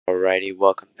Alrighty,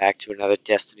 welcome back to another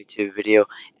Destiny 2 video,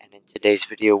 and in today's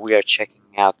video we are checking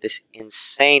out this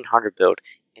insane hunter build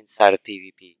inside of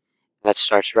PvP. And that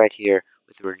starts right here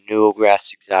with the Renewal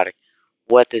Grasp exotic.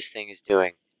 What this thing is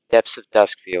doing: Depths of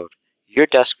Duskfield. Your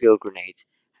Duskfield grenades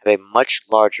have a much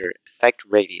larger effect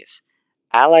radius.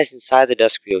 Allies inside the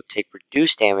Duskfield take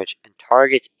reduced damage, and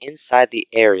targets inside the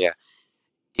area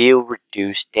deal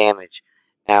reduced damage.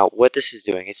 Now, what this is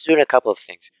doing, it's doing a couple of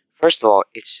things. First of all,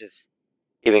 it's just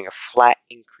giving a flat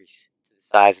increase to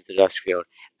the size of the dust field.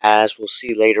 As we'll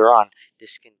see later on,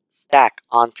 this can stack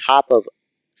on top of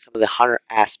some of the hunter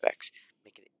aspects,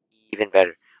 making it even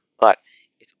better. But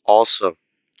it's also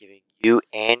giving you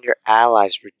and your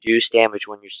allies reduced damage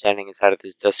when you're standing inside of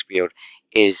this dust field.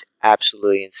 It is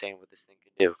absolutely insane what this thing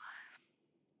can do.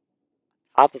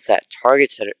 On top of that,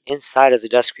 targets that are inside of the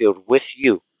dust field with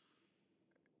you,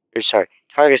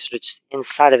 targets that are just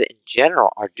inside of it in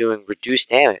general are doing reduced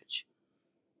damage.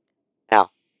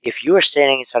 Now, if you are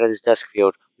standing inside of this dusk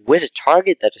field with a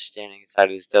target that is standing inside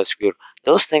of this dusk field,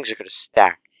 those things are going to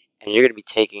stack, and you're going to be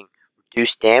taking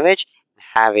reduced damage and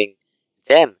having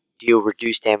them deal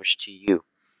reduced damage to you.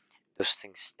 Those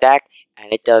things stack,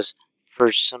 and it does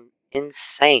for some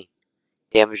insane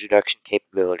damage reduction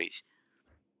capabilities.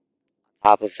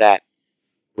 On top of that,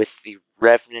 with the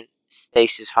Revenant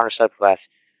Stasis Hunter subclass,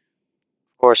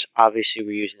 of course, obviously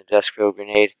we're using the dusk field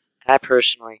grenade, and I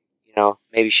personally,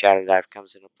 maybe Shadow Dive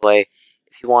comes into play.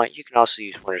 If you want, you can also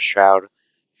use Winter Shroud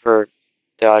for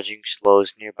dodging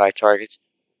slows nearby targets.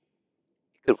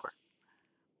 It could work.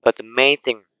 But the main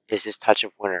thing is this Touch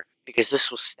of Winter, because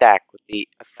this will stack with the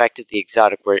effect of the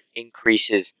exotic where it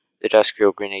increases the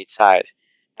Duskfield grenade size.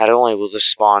 Not only will this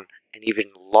spawn an even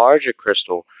larger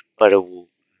crystal, but it will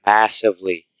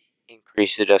massively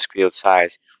increase the Duskfield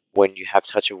size when you have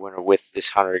Touch of Winter with this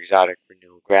Hunter exotic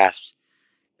Renewal Grasps.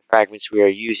 The fragments we are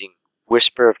using: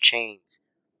 Whisper of Chains,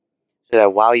 so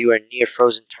that while you are near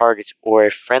frozen targets or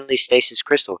a friendly stasis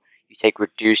crystal, you take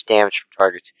reduced damage from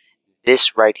targets.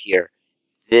 This right here,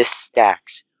 this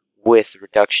stacks with the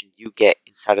reduction you get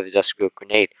inside of the Duskfield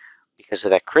grenade because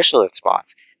of that crystal that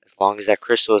spawns. As long as that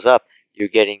crystal is up, you're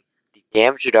getting the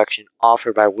damage reduction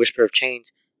offered by Whisper of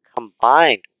Chains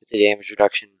combined with the damage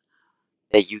reduction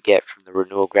that you get from the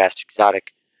Renewal Grasp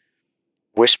exotic.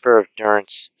 Whisper of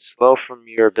Endurance: slow from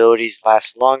your abilities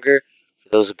lasts longer. For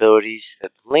those abilities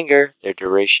that linger, their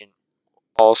duration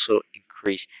also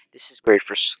increase. This is great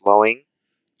for slowing,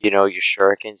 your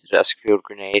shurikens, the Duskfield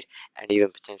grenade, and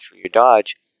even potentially your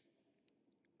dodge.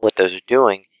 What those are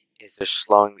doing is they're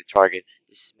slowing the target.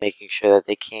 This is making sure that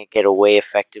they can't get away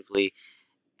effectively,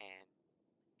 and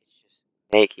it's just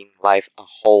making life a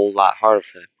whole lot harder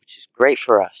for them, which is great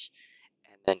for us.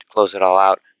 And then to close it all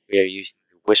out, we are using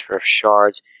the Whisper of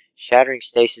Shards. Shattering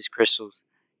stasis crystals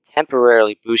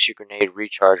temporarily boost your grenade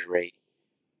recharge rate.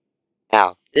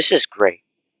 Now, this is great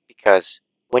because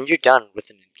when you're done with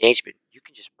an engagement, you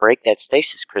can just break that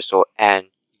stasis crystal and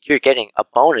you're getting a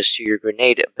bonus to your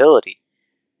grenade ability.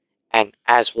 And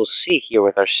as we'll see here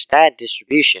with our stat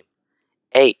distribution,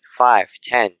 8, 5,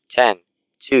 10, 10,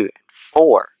 2, and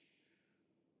 4,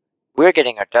 we're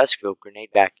getting our Duskfield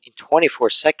grenade back in 24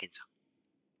 seconds.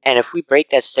 And if we break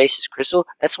that stasis crystal,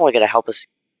 that's only going to help us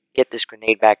get this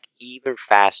grenade back even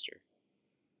faster,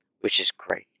 which is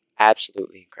great.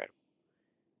 Absolutely incredible.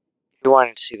 If you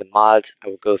wanted to see the mods, I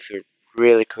will go through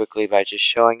really quickly by just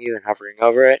showing you and hovering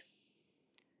over it.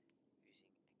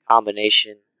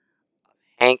 Combination of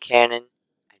hand cannon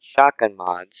and shotgun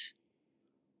mods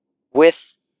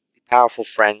with the powerful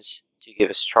friends to give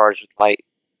us charge with light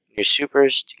near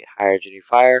supers to get higher duty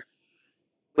fire,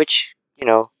 which,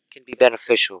 can be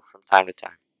beneficial from time to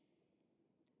time.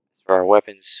 For our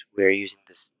weapons, we are using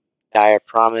this Dire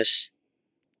Promise.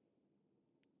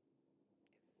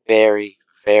 Very,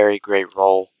 very great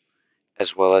roll,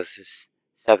 as well as this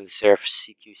 7th Seraph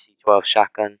CQC-12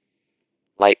 shotgun.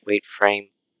 Lightweight frame,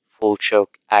 full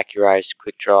choke, accurized,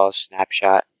 quick draw,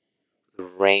 snapshot. The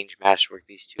range masterwork,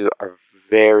 these two are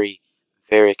very,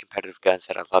 very competitive guns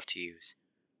that I love to use.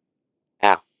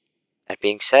 Now, that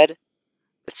being said,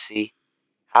 let's see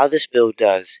how this build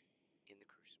does in the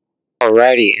Crucible.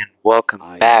 Alrighty, and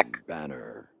welcome back.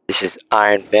 Banner. This is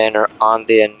Iron Banner on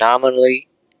the Anomaly,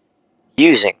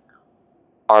 using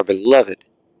our beloved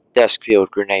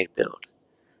Duskfield grenade build.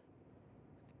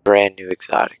 Brand new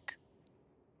exotic.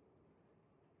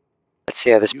 Let's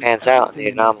see how this pans out in the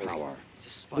Anomaly. It's a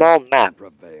small map,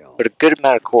 but a good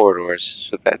amount of corridors,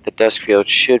 so that the Duskfield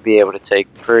should be able to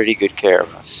take pretty good care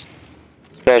of us.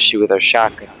 Especially with our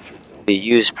shotgun. Be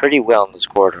used pretty well in those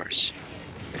corridors.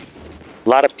 A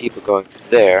lot of people going through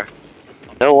there.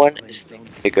 No one is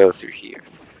thinking to go through here.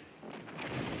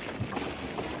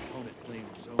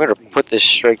 gonna put this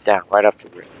straight down right off the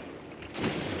rip.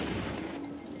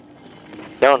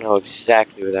 Don't know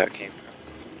exactly where that came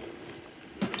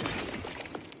from.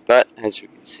 But as we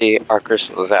can see, our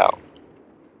crystal is out.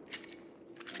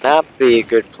 Not be a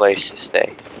good place to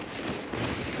stay.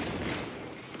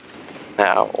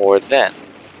 Now or then.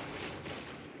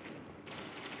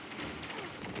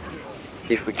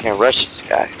 See if we can rush this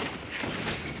guy.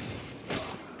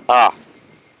 Ah,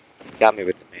 got me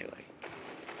with the melee.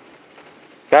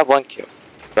 Got 1 kill,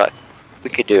 but we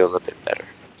could do a little bit better.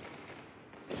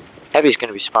 Heavy's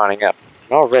gonna be spawning up,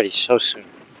 and already so soon.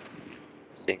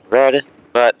 Seeing red,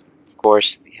 but of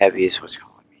course the heavy is what's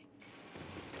calling me.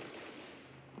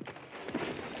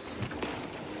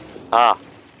 Ah,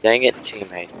 dang it,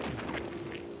 teammate.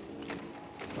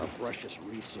 A precious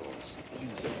resource.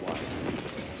 Use it wisely.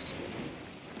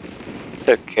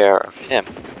 Took care of him.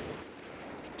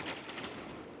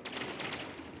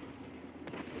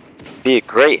 Be a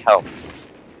great help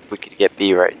if we could get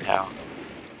B right now.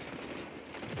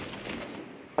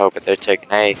 Oh, but they're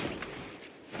taking A.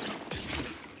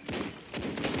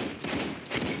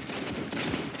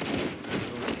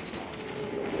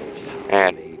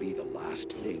 And Maybe the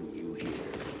last thing you hear.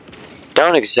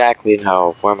 don't exactly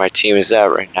know where my team is at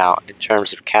right now in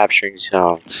terms of capturing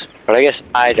zones, but I guess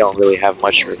I don't really have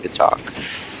much room to talk.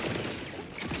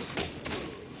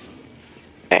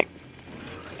 Dang.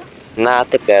 Not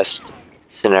the best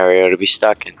scenario to be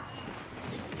stuck in.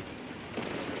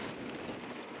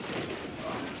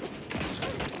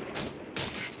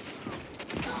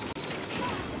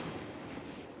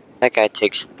 That guy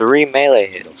takes 3 melee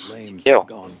hits to kill.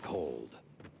 Gone cold.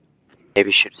 Maybe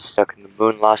should have stuck in the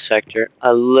moon lost sector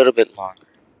a little bit longer.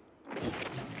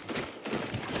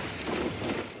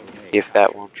 See if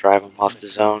that won't drive him off the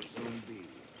zone.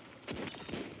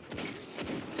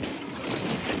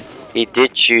 He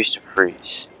did choose to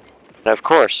freeze. And of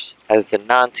course, as the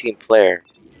non-team player,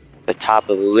 the top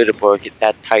of the leaderboard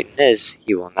that Titan is,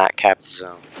 he will not cap the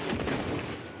zone.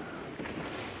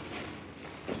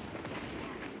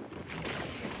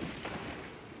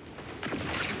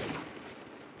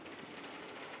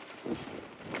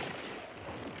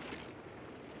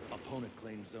 Opponent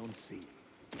claims zone C.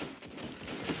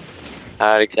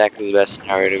 Not exactly the best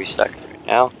scenario to be stuck in right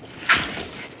now.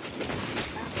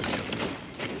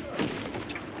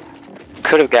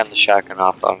 Could have gotten the shotgun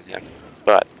off on him,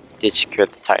 but did secure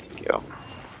the Titan kill.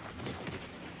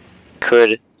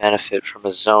 Could benefit from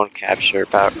a zone capture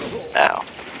about now.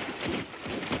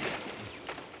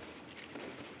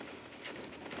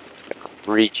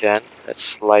 Regen, that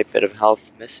slight bit of health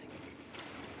missing.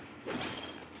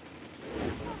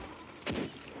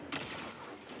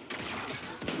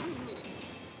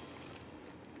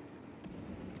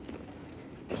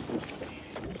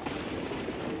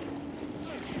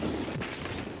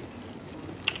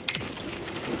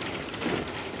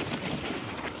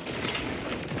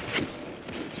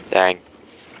 Dang.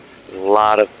 A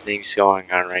lot of things going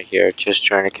on right here. Just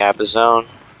trying to cap a zone,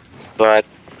 but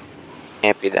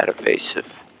can't be that evasive.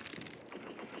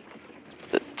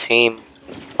 The team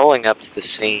pulling up to the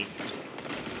scene.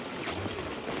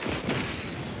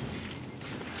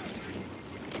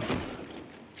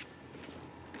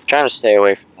 Trying to stay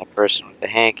away from that person with the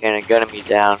hand cannon gunning me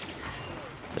down.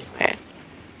 But man,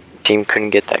 team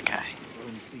couldn't get that guy.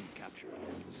 Zone C captured.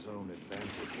 Zone advantage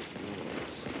is yours.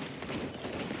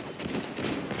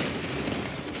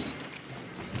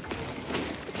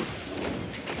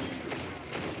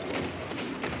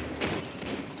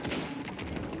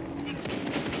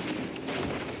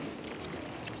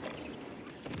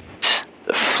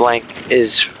 The flank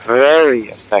is very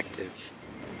effective.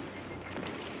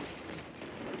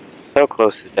 So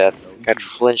close to death. Got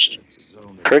flinched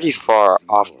pretty far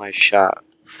off my shot.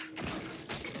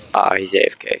 Ah, he's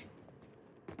AFK.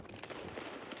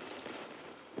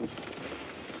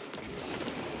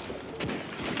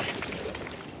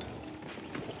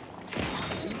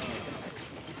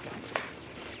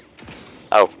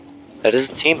 Oh, that is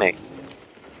a teammate.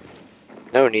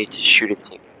 No need to shoot a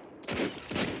teammate.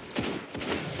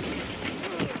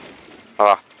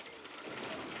 Ah,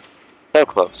 so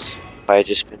close. If I had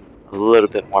just been a little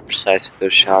bit more precise with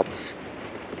those shots.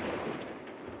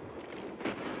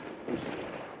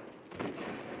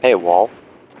 Hey, wall.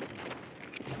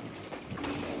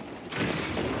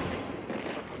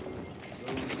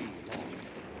 Zone B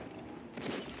lost.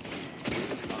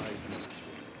 5 minutes.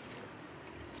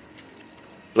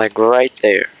 Like right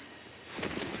there.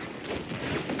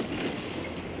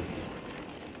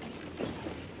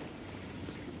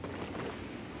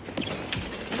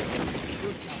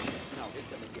 Now hit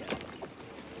them again.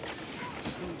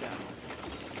 2 down.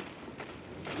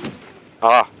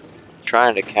 Ah,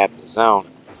 trying to cap the zone.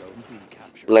 Zone B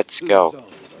captured. Let's 2 go. zones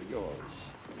are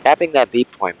yours. Capping that B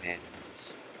point, man.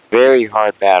 It's a very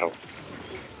hard battle.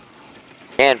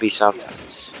 Can be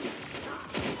sometimes.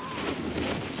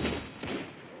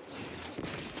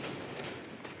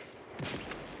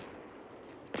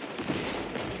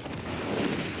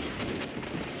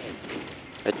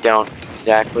 I don't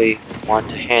exactly want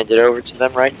to hand it over to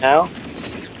them right now.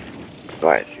 So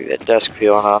I threw that dusk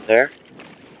field on there.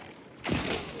 2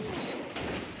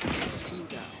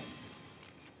 down.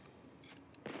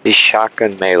 The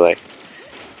shotgun melee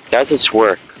does its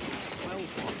work.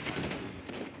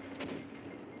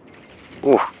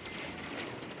 12 Ooh.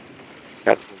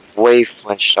 Got way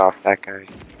flinched off that guy.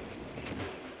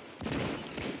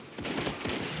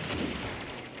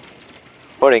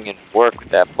 Putting in work with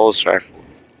that pulse rifle.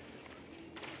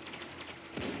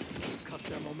 Cut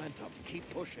their momentum. Keep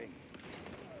pushing.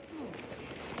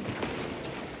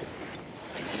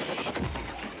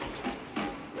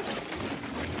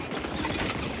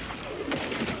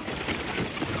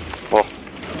 Well,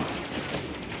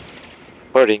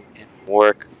 putting in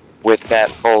work with that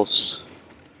pulse.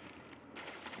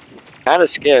 Kinda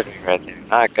scared me right there,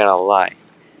 not gonna lie.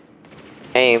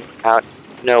 Aim out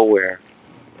nowhere.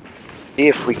 See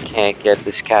if we can't get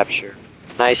this capture.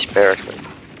 Nice barricade.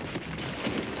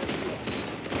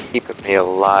 Keeping me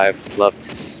alive, love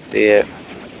to see it.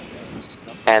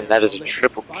 And that is a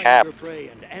triple Find cap. your prey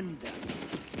and end them.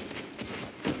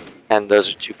 And those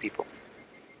are 2 people.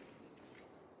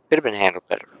 Could have been handled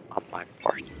better on my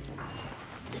part.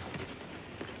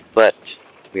 But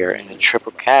we are in a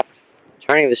triple cap,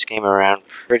 turning this game around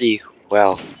pretty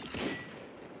well.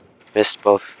 Missed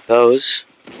both of those.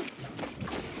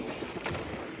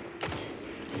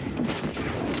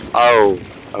 Oh,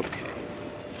 okay.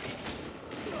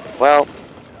 Well,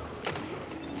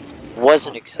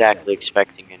 wasn't exactly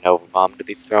expecting a Nova Bomb to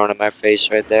be thrown in my face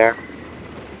right there,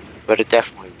 but it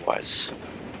definitely was.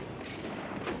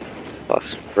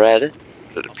 Plus red,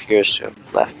 but it appears to have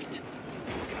left.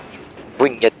 If we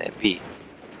can get that B,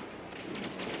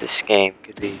 this game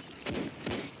could be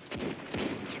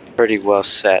pretty well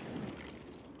set.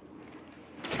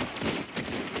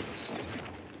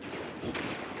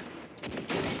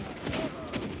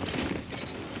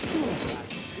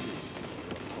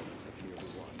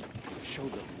 Show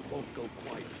them you won't go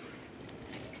quiet.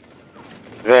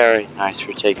 Very nice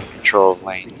for taking control of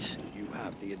lanes. You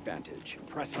have the advantage.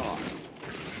 Press on.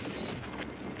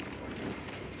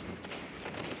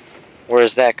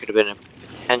 Whereas that could have been a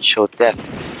potential death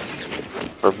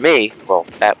for me. Well,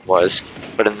 that was.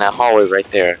 But in that hallway right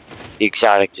there, the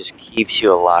exotic just keeps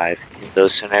you alive in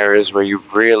those scenarios where you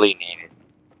really need it.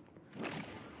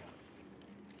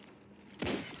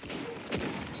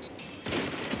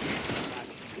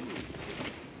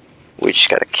 We just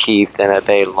gotta keep them at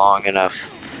bay long enough.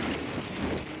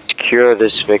 Secure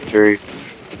this victory.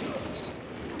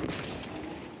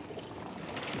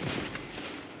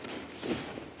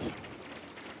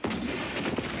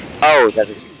 Oh, that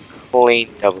is a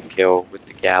clean double kill with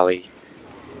the galley.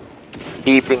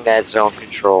 Keeping that zone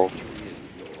control.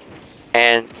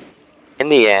 And in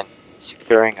the end,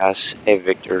 securing us a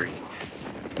victory.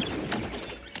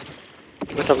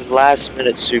 With a last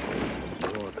minute super.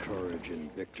 Your courage in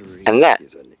victory And that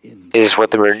is an is what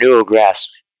the renewal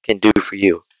grasp can do for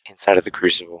you inside of the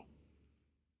Crucible.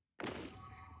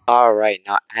 Alright,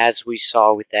 now as we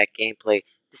saw with that gameplay,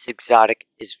 this exotic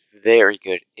is very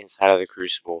good inside of the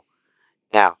Crucible.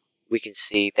 Now, we can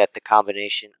see that the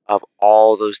combination of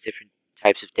all those different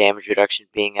types of damage reduction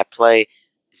being at play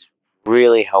is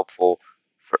really helpful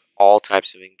for all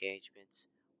types of engagements.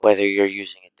 Whether you're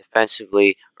using it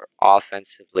defensively or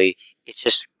offensively, it's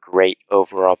just a great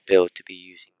overall build to be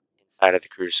using inside of the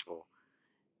Crucible.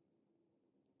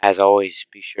 As always,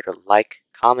 be sure to like,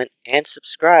 comment, and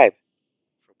subscribe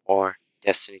for more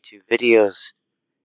Destiny 2 videos.